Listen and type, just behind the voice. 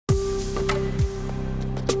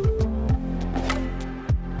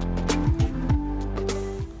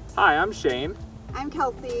Hi, I'm Shane. I'm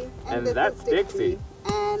Kelsey. And this that's is Dixie. Dixie.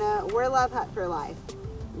 And we're Love Hut for Life.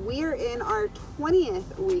 We're in our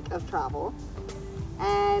 20th week of travel.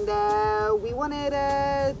 And we wanted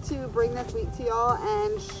to bring this week to y'all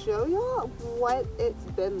and show y'all what it's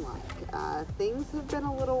been like. Things have been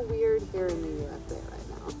a little weird here in the USA right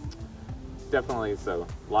now. Definitely so.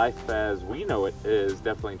 Life as we know it is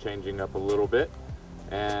definitely changing up a little bit.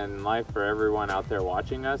 And life for everyone out there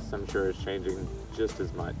watching us, I'm sure, is changing just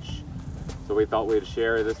as much. So we thought we'd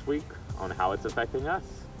share this week on how it's affecting us.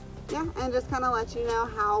 Yeah, and just kind of let you know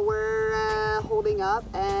how we're holding up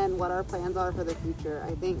and what our plans are for the future.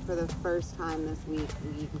 I think for the first time this week,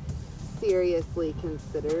 we seriously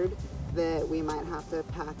considered that we might have to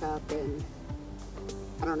pack up and,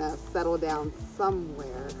 I don't know, settle down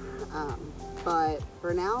somewhere. But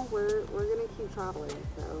for now, we're gonna keep traveling.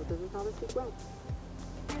 So this is how this week went.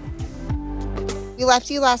 We left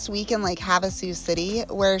you last week in Lake Havasu City,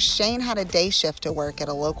 where Shane had a day shift to work at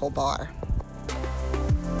a local bar.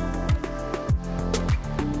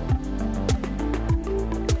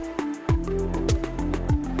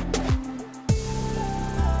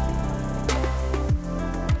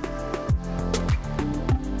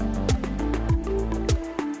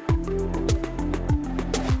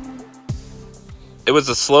 It was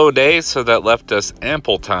a slow day, so that left us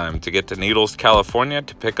ample time to get to Needles, California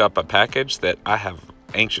to pick up a package that I have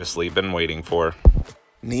anxiously been waiting for.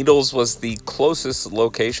 Needles was the closest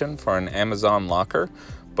location for an Amazon locker,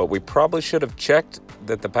 but we probably should have checked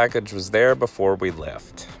that the package was there before we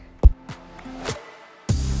left.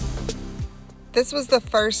 This was the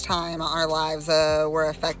first time our lives were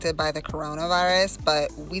affected by the coronavirus, but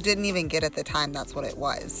we didn't even get at the time that's what it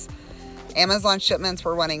was. Amazon shipments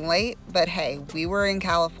were running late, but hey, we were in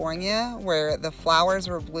California where the flowers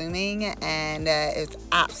were blooming and it's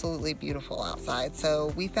absolutely beautiful outside.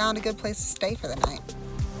 So we found a good place to stay for the night.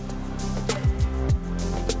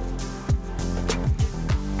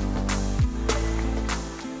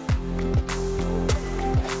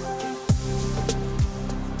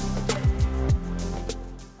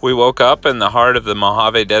 We woke up in the heart of the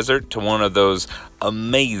Mojave Desert to one of those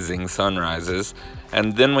amazing sunrises,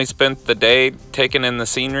 and then we spent the day taking in the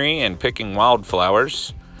scenery and picking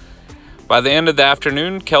wildflowers. By the end of the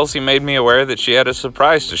afternoon, Kelsey made me aware that she had a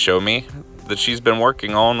surprise to show me that she's been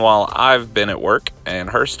working on while I've been at work and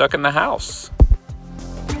her stuck in the house.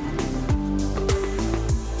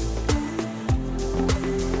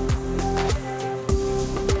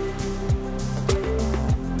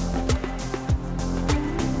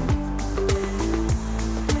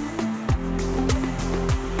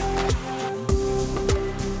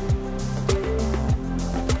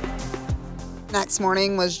 Next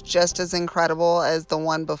morning was just as incredible as the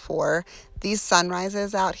one before. These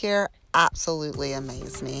sunrises out here absolutely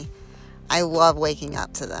amaze me. I love waking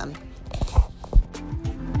up to them.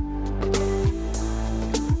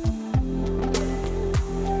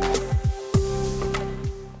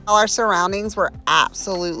 Our surroundings were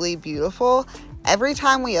absolutely beautiful. Every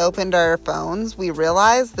time we opened our phones, we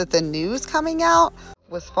realized that the news coming out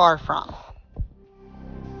was far from.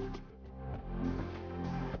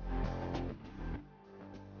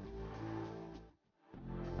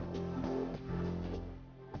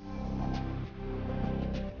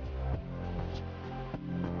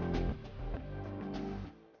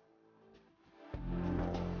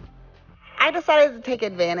 I decided to take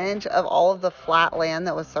advantage of all of the flat land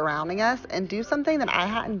that was surrounding us and do something that I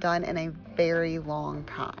hadn't done in a very long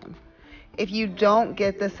time. If you don't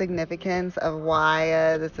get the significance of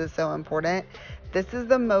why this is so important, this is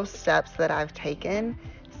the most steps that I've taken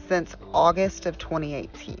since August of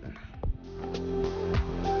 2018.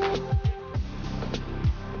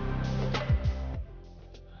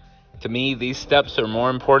 To me, these steps are more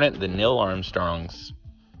important than Neil Armstrong's.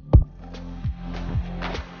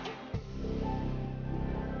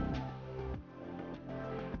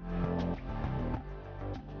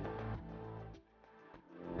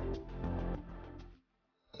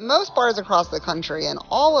 Most bars across the country, and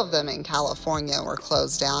all of them in California, were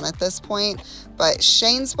closed down at this point, but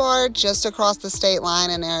Shane's bar just across the state line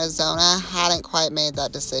in Arizona hadn't quite made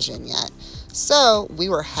that decision yet. So we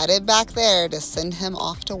were headed back there to send him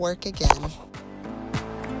off to work again.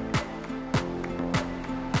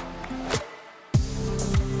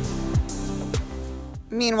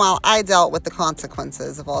 Meanwhile, I dealt with the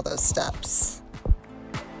consequences of all those steps.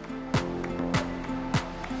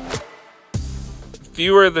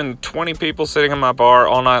 Fewer than 20 people sitting in my bar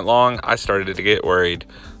all night long, I started to get worried.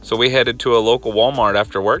 So we headed to a local Walmart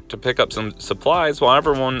after work to pick up some supplies while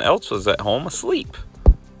everyone else was at home asleep.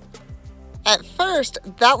 At first,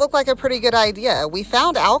 that looked like a pretty good idea. We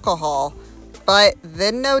found alcohol, But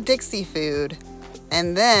then no Dixie food,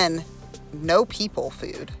 and then no people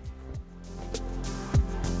food.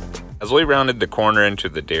 As we rounded the corner into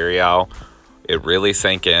the dairy aisle, it really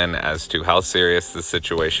sank in as to how serious the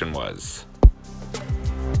situation was.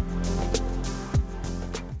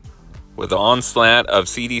 With the onslaught of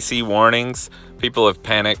CDC warnings, people have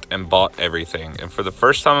panicked and bought everything. And for the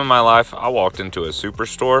first time in my life, I walked into a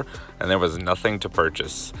superstore and there was nothing to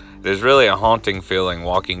purchase. It is really a haunting feeling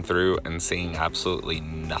walking through and seeing absolutely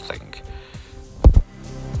nothing.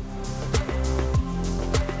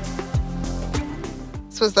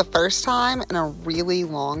 This was the first time in a really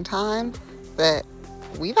long time that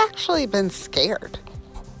we've actually been scared.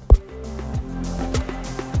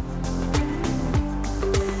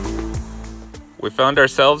 We found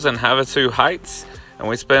ourselves in Havasu Heights, and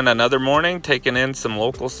we spent another morning taking in some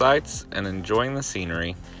local sights and enjoying the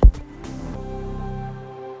scenery.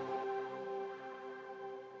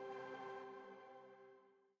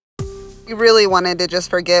 We really wanted to just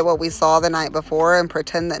forget what we saw the night before and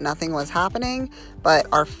pretend that nothing was happening, but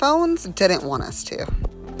our phones didn't want us to.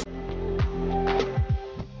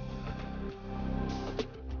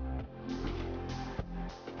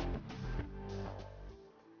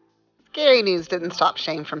 Scary news didn't stop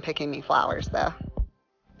Shane from picking me flowers, though.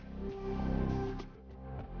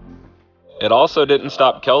 It also didn't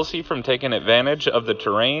stop Kelsey from taking advantage of the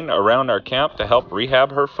terrain around our camp to help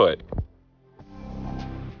rehab her foot.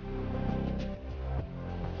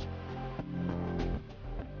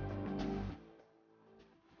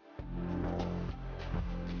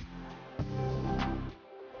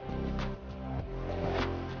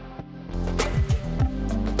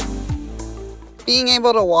 Being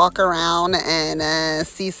able to walk around and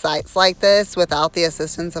see sights like this without the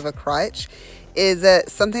assistance of a crutch is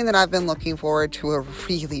something that I've been looking forward to a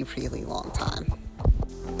really, really long time.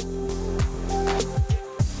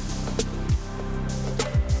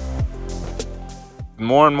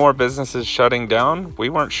 More and more businesses shutting down, we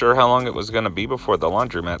weren't sure how long it was going to be before the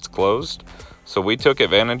laundromats closed. So we took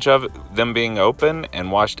advantage of them being open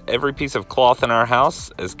and washed every piece of cloth in our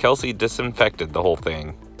house as Kelsey disinfected the whole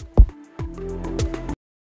thing.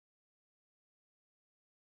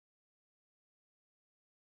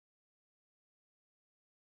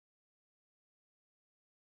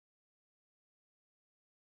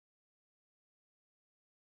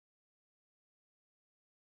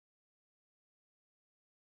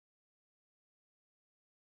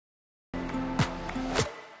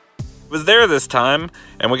 Was there this time,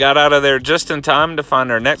 and we got out of there just in time to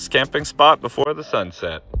find our next camping spot before the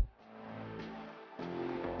sunset.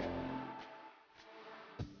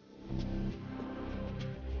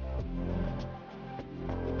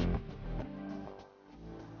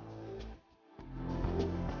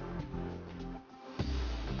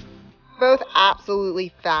 Both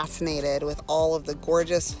absolutely fascinated with all of the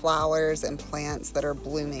gorgeous flowers and plants that are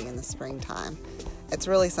blooming in the springtime. It's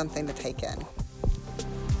really something to take in.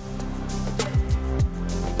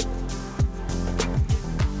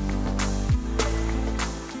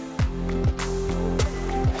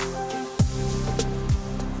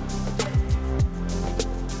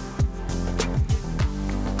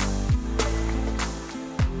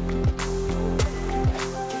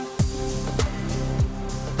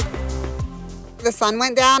 The sun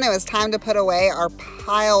went down, it was time to put away our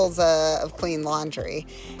piles of clean laundry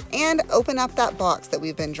and open up that box that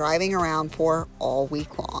we've been driving around for all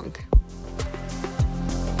week long.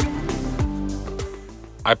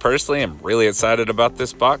 I personally am really excited about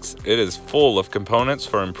this box. It is full of components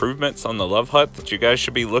for improvements on the Love Hut that you guys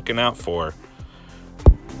should be looking out for.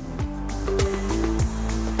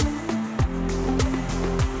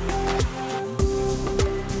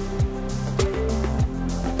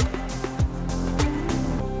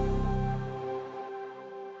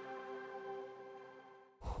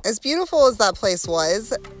 As beautiful as that place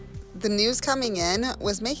was, the news coming in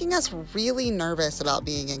was making us really nervous about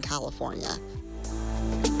being in California.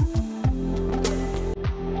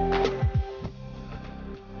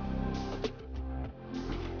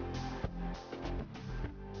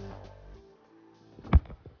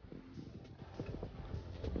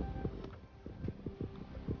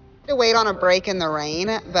 To wait on a break in the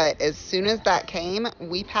rain, but as soon as that came,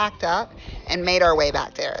 we packed up and made our way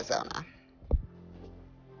back to Arizona.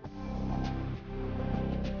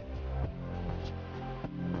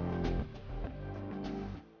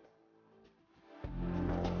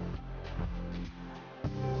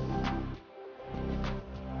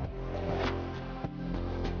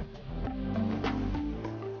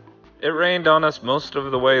 It rained on us most of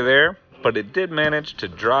the way there, but it did manage to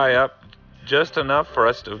dry up just enough for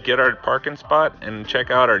us to get our parking spot and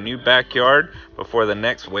check out our new backyard before the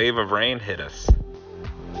next wave of rain hit us.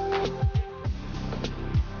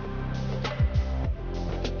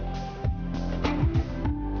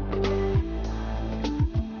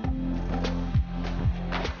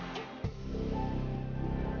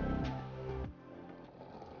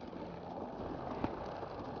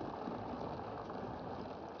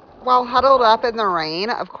 While huddled up in the rain,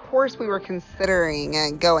 of course we were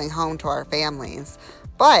considering going home to our families.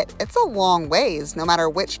 But it's a long ways, no matter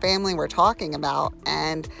which family we're talking about.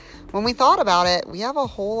 And when we thought about it, we have a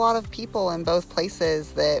whole lot of people in both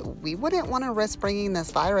places that we wouldn't want to risk bringing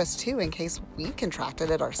this virus to in case we contracted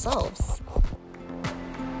it ourselves.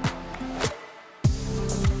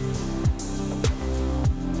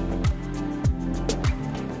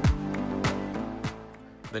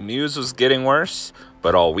 The news was getting worse,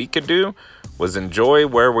 but all we could do was enjoy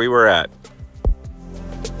where we were at.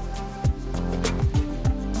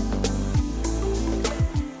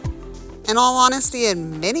 In all honesty,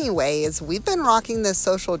 in many ways, we've been rocking this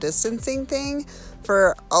social distancing thing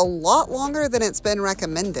for a lot longer than it's been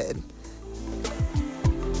recommended.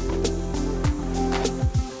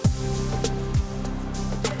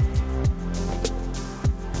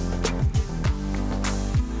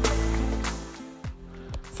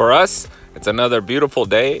 For us, it's another beautiful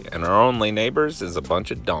day, and our only neighbors is a bunch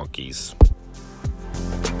of donkeys.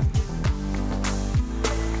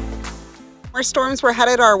 More storms were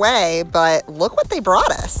headed our way, but look what they brought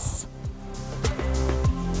us.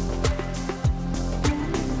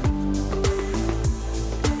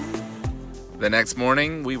 The next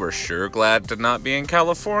morning, we were sure glad to not be in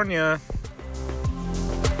California.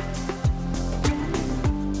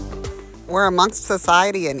 We're amongst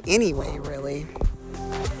society in any way, really.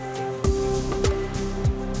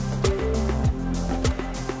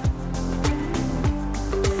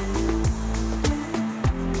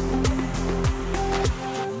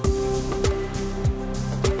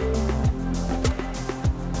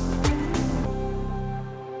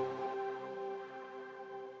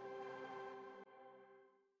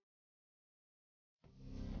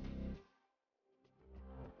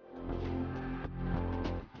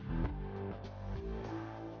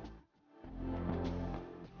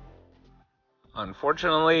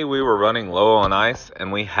 Unfortunately, we were running low on ice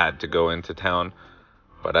and we had to go into town,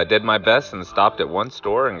 but I did my best and stopped at one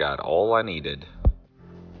store and got all I needed.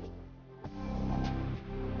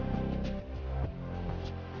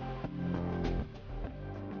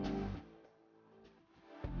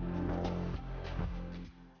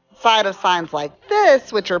 Side of signs like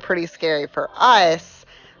this, which are pretty scary for us,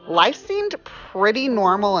 life seemed pretty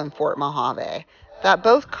normal in Fort Mojave. That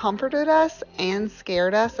both comforted us and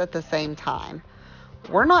scared us at the same time.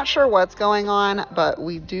 We're not sure what's going on, but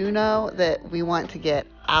we do know that we want to get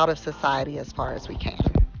out of society as far as we can.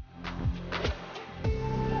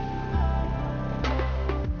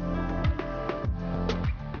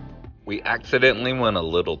 We accidentally went a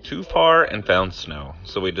little too far and found snow,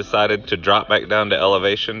 so we decided to drop back down to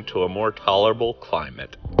elevation to a more tolerable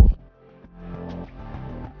climate.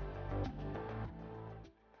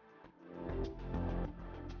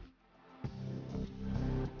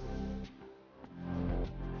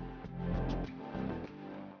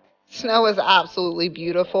 Snow is absolutely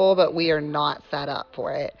beautiful, but we are not set up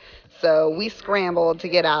for it. So we scrambled to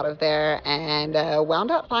get out of there and wound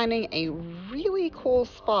up finding a really cool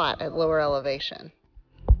spot at lower elevation.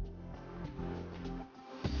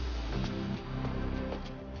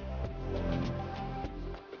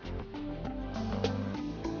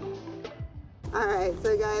 Alright,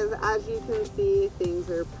 so guys, as you can see, things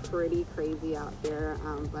are pretty crazy out here,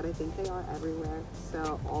 but I think they are everywhere.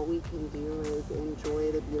 So all we can do is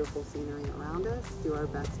enjoy the beautiful scenery around us, do our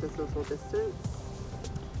best to social distance.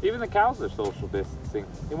 Even the cows are social distancing.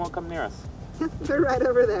 They won't come near us. They're right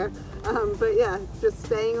over there. But yeah, just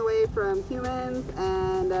staying away from humans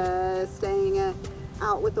and staying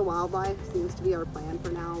out with the wildlife seems to be our plan for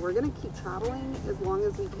now. We're going to keep traveling as long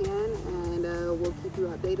as we can, and we'll keep you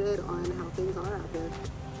updated on how things are out here.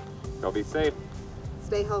 Y'all be safe.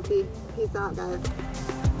 Stay healthy. Peace out, guys.